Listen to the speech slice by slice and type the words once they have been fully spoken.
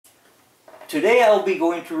Today I will be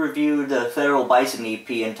going to review the Federal Bison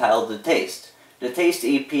EP entitled The Taste. The Taste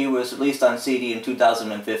EP was released on CD in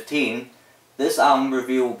 2015. This album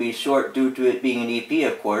review will be short due to it being an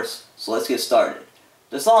EP, of course, so let's get started.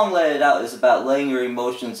 The song Let It Out is about letting your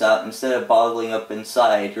emotions out instead of bottling up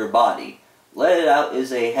inside your body. Let It Out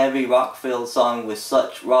is a heavy rock-filled song with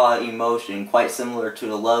such raw emotion, quite similar to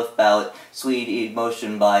the love ballad Sweet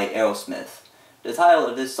Emotion by Aerosmith. The title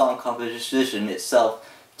of this song composition itself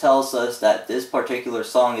tells us that this particular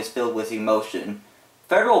song is filled with emotion.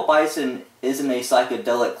 Federal Bison isn't a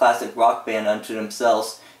psychedelic classic rock band unto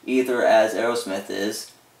themselves, either as Aerosmith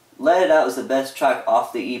is. Let It Out is the best track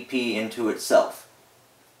off the EP into itself.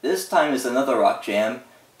 This time is another rock jam.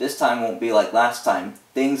 This time won't be like last time.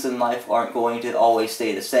 Things in life aren't going to always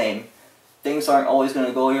stay the same. Things aren't always going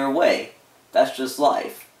to go your way. That's just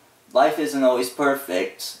life. Life isn't always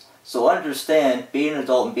perfect. So understand, be an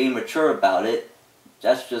adult and be mature about it.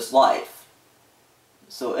 That's just life.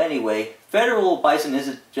 So anyway, Federal Bison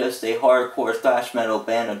isn't just a hardcore thrash metal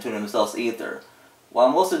band unto themselves either. While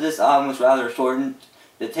most of this album was rather shortened,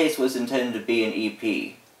 The Taste was intended to be an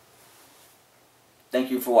EP. Thank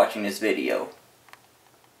you for watching this video.